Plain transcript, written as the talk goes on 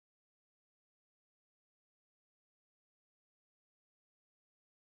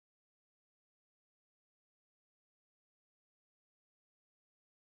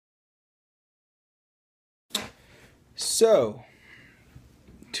So,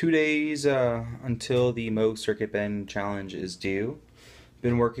 2 days until the Moog Circuit Bend challenge is due.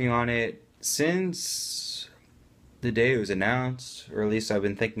 Been working on it since the day it was announced, or at least I've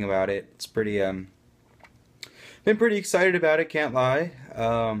been thinking about it. It's been pretty excited about it, can't lie.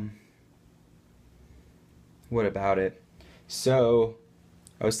 What about it? So,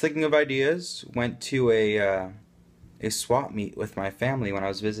 I was thinking of ideas, went to a swap meet with my family when I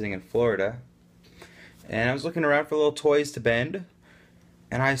was visiting in Florida. And I was looking around for little toys to bend,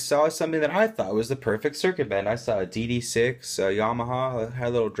 and I saw something that I thought was the perfect circuit bend. I saw a DD6, a Yamaha,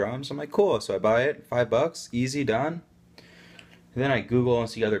 had little drums. I'm like, cool. So I buy it, $5, easy, done. And then I Google and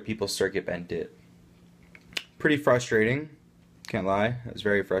see other people circuit bent it. Pretty frustrating, can't lie. It was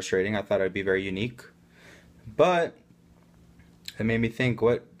very frustrating. I thought I'd be very unique, but it made me think,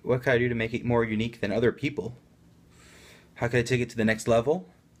 what can I do to make it more unique than other people? How can I take it to the next level?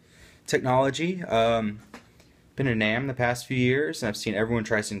 Technology. Been in NAMM the past few years, and I've seen everyone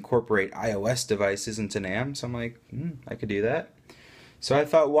tries to incorporate iOS devices into NAMM, so I'm like, I could do that. So I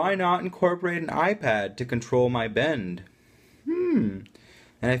thought, why not incorporate an iPad to control my bend? And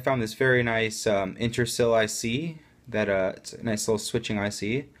I found this very nice intersil IC that it's a nice little switching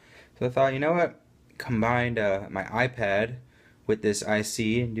IC. So I thought, you know what? Combined my iPad with this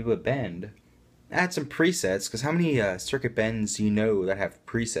IC and do a bend. Add some presets, because how many circuit bends do you know that have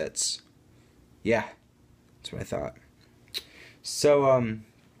presets? Yeah, that's what I thought. So,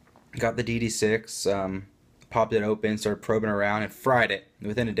 got the DD6, popped it open, started probing around, and fried it.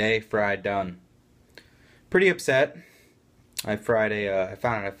 Within a day, fried, done. Pretty upset. I found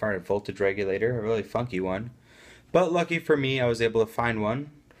a voltage regulator, a really funky one. But lucky for me, I was able to find one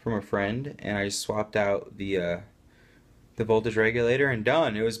from a friend, and I just swapped out the voltage regulator, and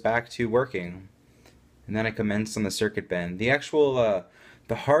done. It was back to working. And then I commenced on the circuit bend. The actual,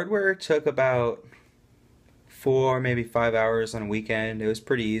 the hardware took about 4, maybe 5 hours on a weekend. It was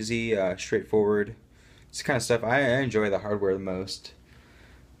pretty easy, straightforward. It's the kind of stuff I enjoy the hardware the most.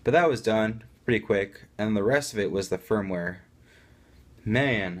 But that was done pretty quick, and the rest of it was the firmware.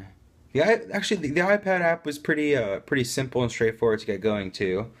 Man, the iPad app was pretty simple and straightforward to get going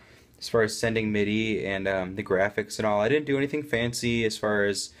too, as far as sending MIDI and the graphics and all. I didn't do anything fancy as far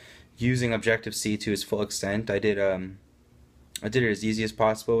as using Objective-C to its full extent. I did it as easy as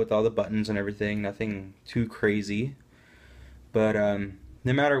possible with all the buttons and everything, nothing too crazy. But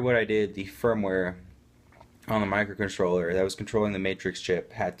no matter what I did, the firmware on the microcontroller that was controlling the matrix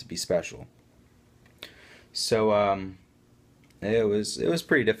chip had to be special. So it was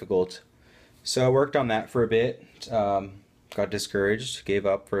pretty difficult. So I worked on that for a bit, got discouraged, gave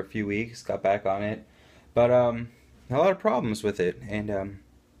up for a few weeks, got back on it. But a lot of problems with it, and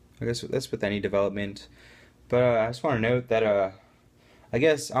I guess that's with any development. But I just want to note that I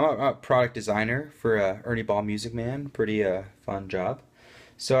guess I'm a product designer for Ernie Ball Music Man. Pretty fun job.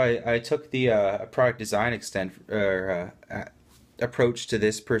 So I took the product design approach to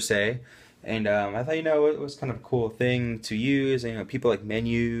this per se, and I thought, it was kind of a cool thing to use. People like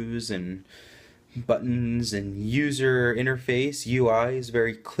menus and buttons and user interface. UI is a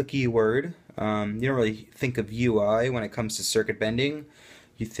very clicky word. You don't really think of UI when it comes to circuit bending.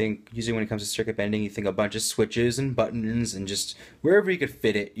 You think, usually when it comes to circuit bending, you think a bunch of switches and buttons and just wherever you could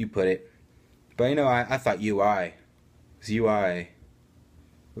fit it, you put it. But I thought UI. Because UI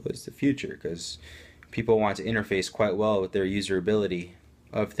was the future, because people want to interface quite well with their usability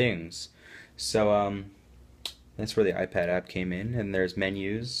of things. So that's where the iPad app came in, and there's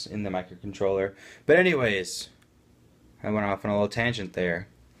menus in the microcontroller. But anyways, I went off on a little tangent there.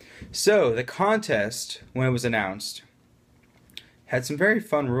 So the contest, when it was announced, had some very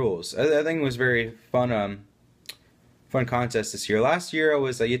fun rules. I think it was very fun contest this year. Last year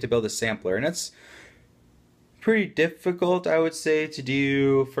you had to build a sampler, and that's pretty difficult, I would say, to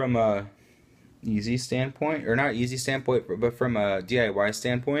do from a easy standpoint, or not easy standpoint, but from a DIY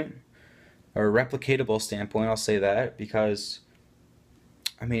standpoint, or a replicatable standpoint. I'll say that, because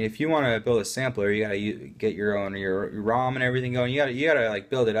if you want to build a sampler, you gotta get your ROM and everything going. You gotta like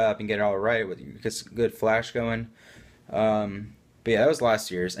build it up and get it all right with get some good flash going. But yeah, that was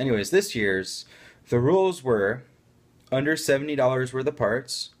last year's. Anyways, this year's, the rules were under $70 worth of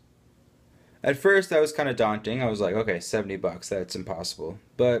parts. At first, that was kind of daunting. I was like, okay, $70, that's impossible.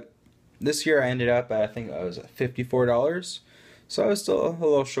 But this year, I ended up at, I think it was $54. So I was still a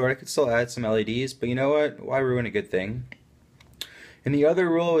little short. I could still add some LEDs, but you know what? Why ruin a good thing? And the other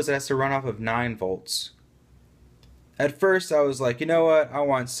rule was it has to run off of 9 volts. At first, I was like, you know what? I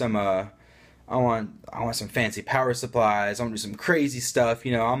want some some fancy power supplies. I want to do some crazy stuff.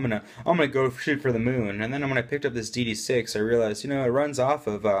 I'm gonna go shoot for the moon. And then when I picked up this DD6, I realized, it runs off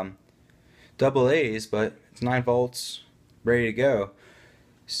of double A's, but it's 9 volts, ready to go.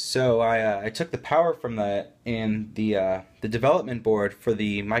 So I took the power from that, and the development board for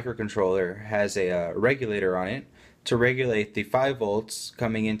the microcontroller has a regulator on it to regulate the 5 volts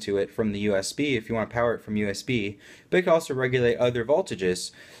coming into it from the USB if you want to power it from USB, but it can also regulate other voltages.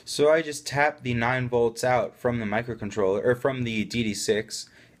 So I just tapped the 9 volts out from the microcontroller, or from the DD6,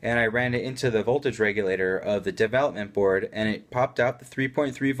 and I ran it into the voltage regulator of the development board, and it popped out the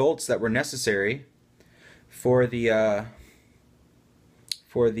 3.3 volts that were necessary for the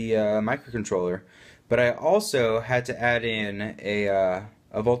microcontroller. But I also had to add in a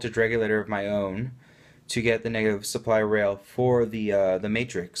voltage regulator of my own to get the negative supply rail for the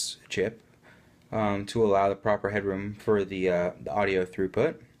matrix chip, to allow the proper headroom for the audio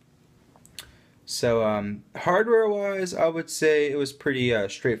throughput. So hardware-wise, I would say it was pretty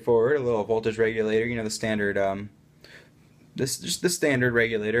straightforward. A little voltage regulator, you know, the standard, just the standard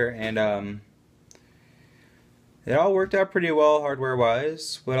regulator, and it all worked out pretty well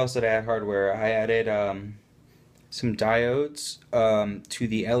hardware-wise. What else did I add hardware? I added some diodes to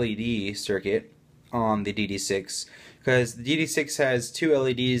the LED circuit on the DD6, because the DD6 has 2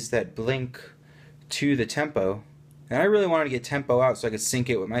 LEDs that blink to the tempo. And I really wanted to get tempo out so I could sync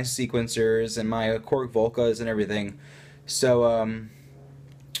it with my sequencers and my Korg Volcas and everything. So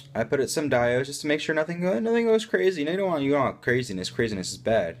I put in some diodes just to make sure nothing goes crazy. You don't want craziness. Craziness is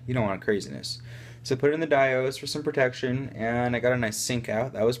bad. You don't want craziness. So I put in the diodes for some protection, and I got a nice sync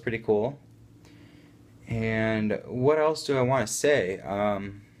out. That was pretty cool. And what else do I want to say?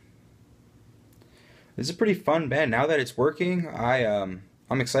 This is a pretty fun band. Now that it's working, I'm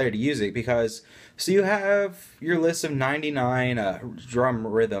excited to use it, because so you have your list of 99 drum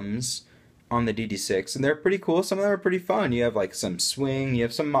rhythms on the DD6, and they're pretty cool. Some of them are pretty fun. You have like some swing, you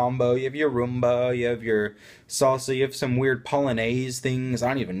have some mambo, you have your rumba, you have your salsa, you have some weird polonaise things. I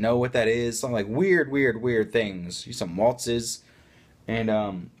don't even know what that is. Some like weird things. You have some waltzes, and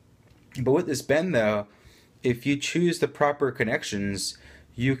but with this bend though, if you choose the proper connections,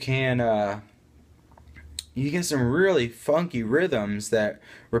 you can you get some really funky rhythms that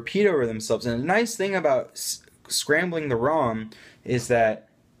repeat over themselves. And the nice thing about scrambling the ROM is that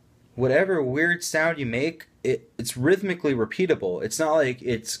whatever weird sound you make, it's rhythmically repeatable. It's not like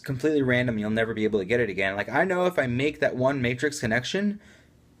it's completely random, you'll never be able to get it again. Like, I know if I make that one matrix connection,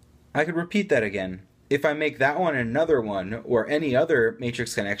 I could repeat that again. If I make that one and another one, or any other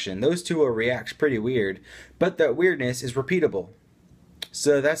matrix connection, those two will react pretty weird, but that weirdness is repeatable.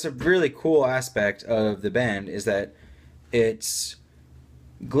 So that's a really cool aspect of the bend, is that it's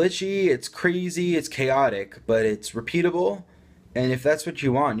glitchy, it's crazy, it's chaotic, but it's repeatable, and if that's what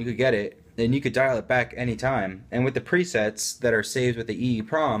you want, you could get it, and you could dial it back anytime. And with the presets that are saved with the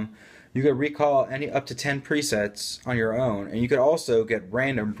EEPROM, you could recall up to 10 presets on your own, and you could also get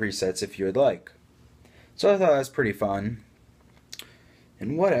random presets if you would like. So I thought that was pretty fun.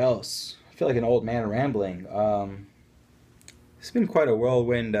 And what else? I feel like an old man rambling. It's been quite a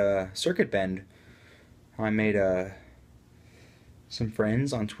whirlwind circuit bend. I made some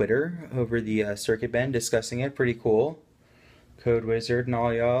friends on Twitter over the circuit bend discussing it. Pretty cool. Code Wizard and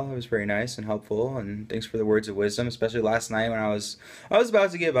all y'all. It was very nice and helpful, and thanks for the words of wisdom, especially last night when I was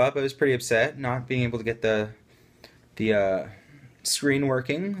about to give up. I was pretty upset not being able to get the screen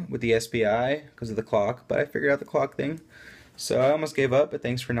working with the SPI because of the clock, but I figured out the clock thing. So I almost gave up, but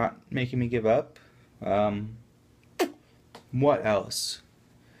thanks for not making me give up. What else?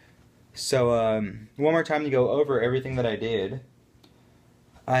 So one more time to go over everything that I did.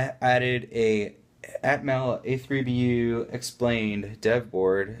 I added a Atmel A3BU explained dev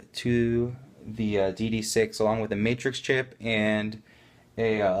board to the DD6 along with a matrix chip and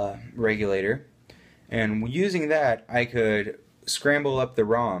a regulator, and using that I could scramble up the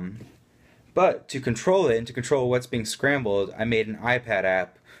ROM. But to control it and to control what's being scrambled, I made an iPad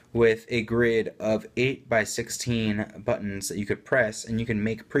app with a grid of 8x16 buttons that you could press, and you can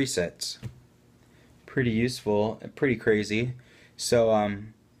make presets. Pretty useful and pretty crazy. So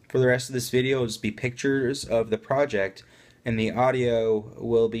for the rest of this video, it'll just be pictures of the project, and the audio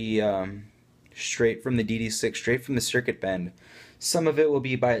will be straight from the DD6, straight from the circuit bend. Some of it will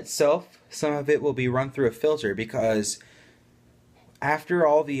be by itself, some of it will be run through a filter, because after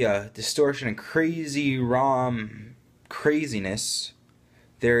all the distortion and crazy ROM craziness,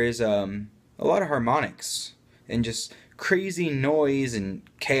 there is a lot of harmonics and just crazy noise and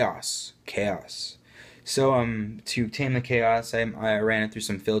chaos. So to tame the chaos, I ran it through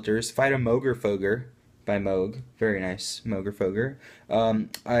some filters. If I had a Moogfest by Moog, very nice Moogfest,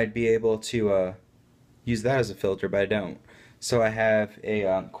 I'd be able to use that as a filter, but I don't. So I have a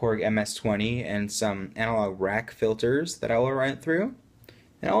Korg MS-20 and some analog rack filters that I will run it through.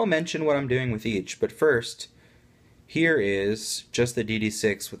 and I will mention what I'm doing with each, but first, here is just the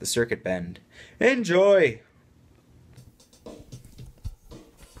DD6 with the circuit bend. Enjoy!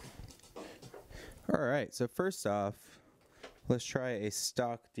 Alright, so first off, let's try a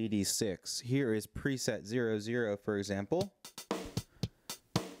stock DD6. Here is preset 00, for example.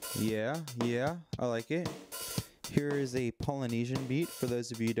 Yeah, I like it. Here is a Polynesian beat. For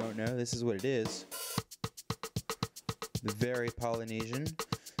those of you who don't know, this is what it is. Very Polynesian.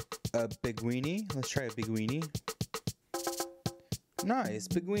 A biguini. Let's try a biguini. Nice,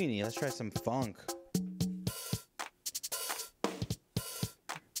 biguini. Let's try some funk.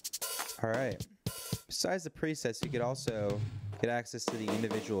 Alright. Besides the presets, you could also get access to the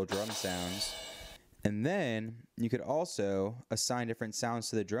individual drum sounds. And then you could also assign different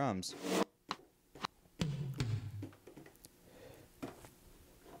sounds to the drums.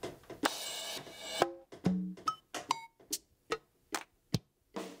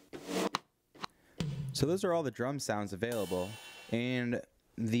 So those are all the drum sounds available, and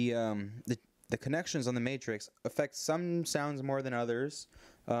the connections on the matrix affect some sounds more than others.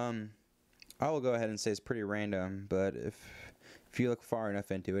 I will go ahead and say it's pretty random, but if you look far enough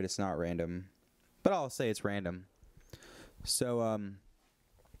into it, it's not random. But I'll say it's random. So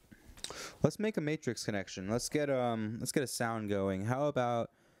let's make a matrix connection. Let's get a sound going. How about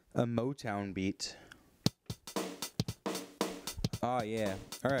a Motown beat? Oh yeah.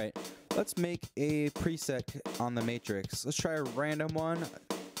 All right. Let's make a preset on the matrix. Let's try a random one.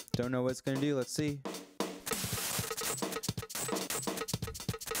 Don't know what it's gonna do. Let's see.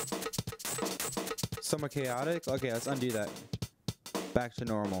 Somewhat chaotic. Okay, let's undo that. Back to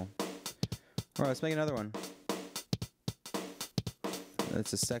normal. Alright, let's make another one.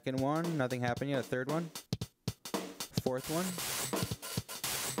 That's the second one. Nothing happened yet. A third one. Fourth one.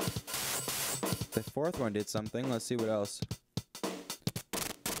 The fourth one did something. Let's see what else.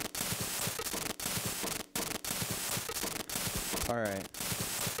 Alright.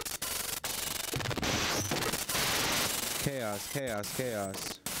 Chaos, chaos,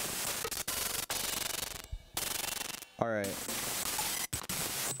 chaos. Alright.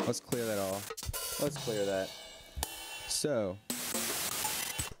 Let's clear that all. Let's clear that. So,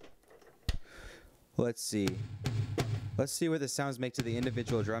 let's see. Let's see what the sounds make to the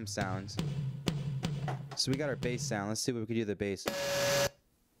individual drum sounds. So we got our bass sound. Let's see what we can do to the bass.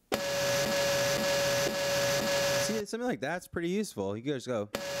 See, something like that's pretty useful. You can just go.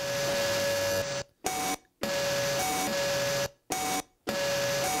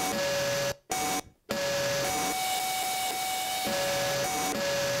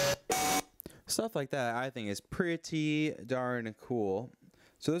 Stuff like that I think is pretty darn cool.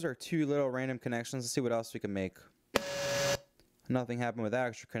 So those are two little random connections. Let's see what else we can make. Nothing happened with that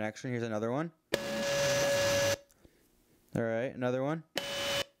extra connection. Here's another one. Alright, another one.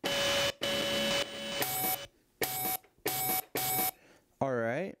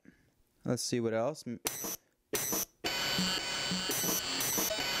 Alright. Let's see what else.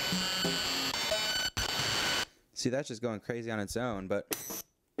 See, that's just going crazy on its own, but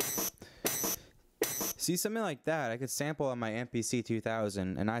see, something like that, I could sample on my MPC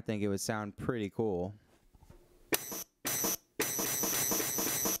 2000, and I think it would sound pretty cool.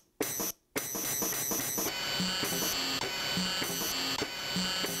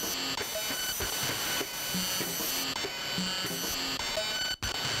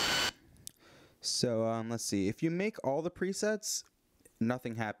 So, let's see. If you make all the presets,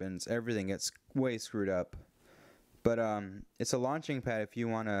 nothing happens. Everything gets way screwed up. But it's a launching pad if you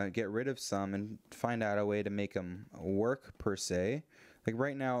want to get rid of some and find out a way to make them work, per se. Like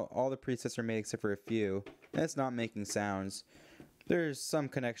right now, all the presets are made except for a few, and it's not making sounds. There's some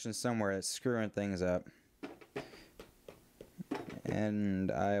connection somewhere that's screwing things up.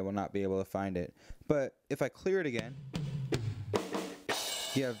 And I will not be able to find it. But if I clear it again,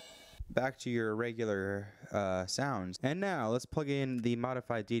 you have back to your regular sounds. And now let's plug in the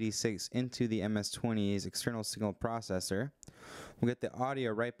modified DD6 into the MS-20's external signal processor. We'll get the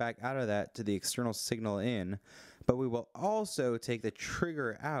audio right back out of that to the external signal in, but we will also take the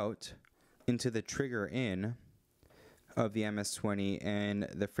trigger out into the trigger in of the MS-20 and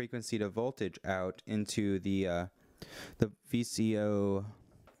the frequency to voltage out into the VCO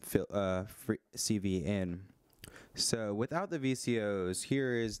CV in. So without the VCOs,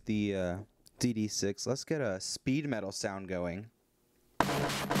 here is the DD6. Let's get a speed metal sound going.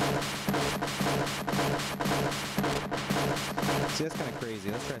 See, that's kind of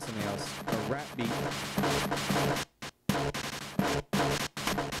crazy. Let's try something else. A rap beat.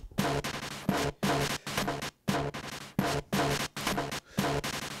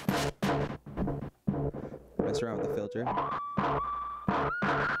 Mess around with the filter.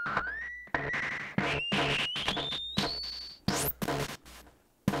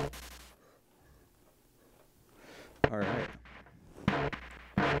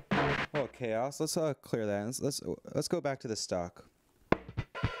 chaos. Let's clear that. Let's go back to the stock.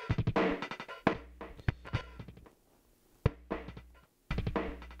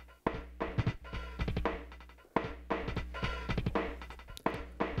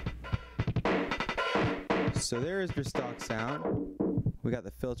 So there is your stock sound. We got the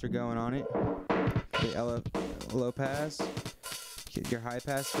filter going on it. The low pass. Get your high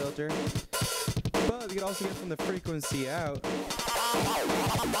pass filter. But we can also get from the frequency out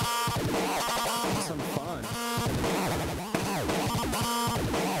some fun.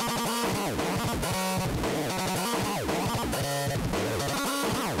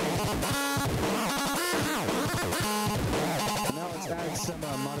 Now let's add some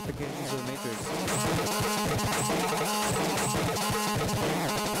modifications to the matrix.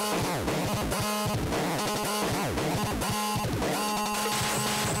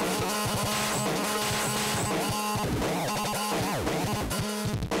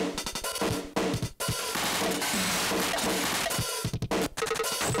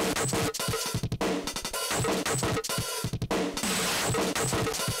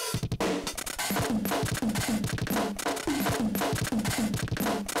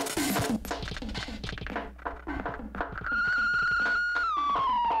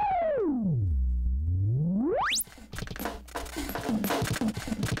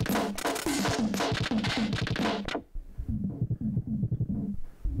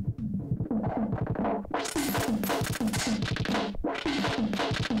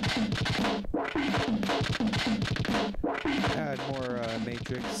 Add more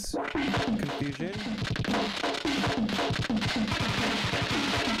matrix confusion.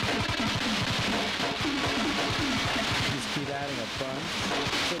 Just keep adding a bunch.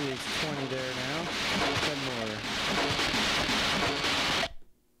 So there's 20 there now. 10 more.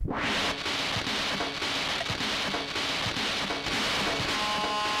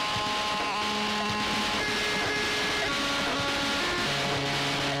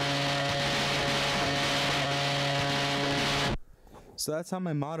 So that's how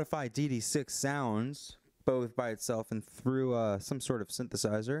my modified DD6 sounds, both by itself and through some sort of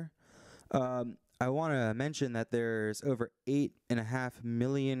synthesizer. I want to mention that there's over 8.5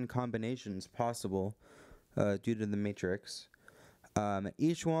 million combinations possible due to the matrix.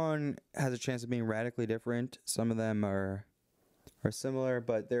 Each one has a chance of being radically different. Some of them are similar,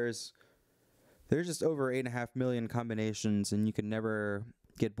 but there's just over 8.5 million combinations, and you can never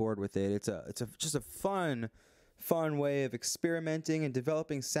get bored with it. It's just a fun way of experimenting and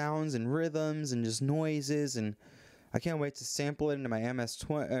developing sounds and rhythms and just noises, and I can't wait to sample it into my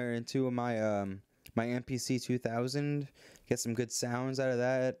MS-20 or into my my MPC 2000, get some good sounds out of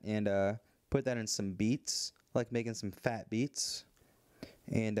that, and put that in some beats, like making some fat beats.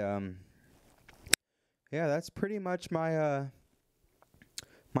 And yeah, that's pretty much my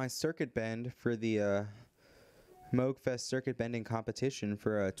my circuit bend for the Moogfest Circuit Bending competition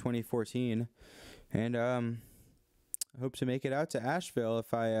for 2014, and I hope to make it out to Asheville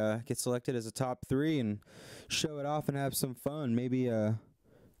if I get selected as a top 3 and show it off and have some fun. Maybe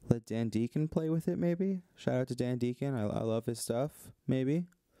let Dan Deacon play with it, maybe. Shout out to Dan Deacon. I love his stuff, maybe.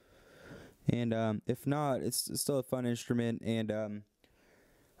 And if not, it's still a fun instrument, and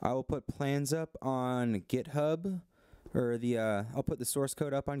I will put plans up on GitHub, or I'll put the source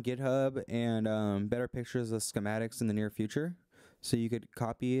code up on GitHub and better pictures of schematics in the near future, so you could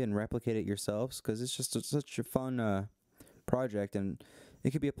copy and replicate it yourselves, because it's just such a fun project, and it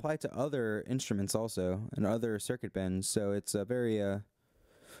could be applied to other instruments also and other circuit bends. So it's a very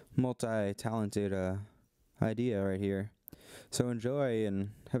multi-talented idea right here. So enjoy and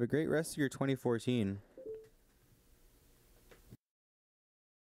have a great rest of your 2014.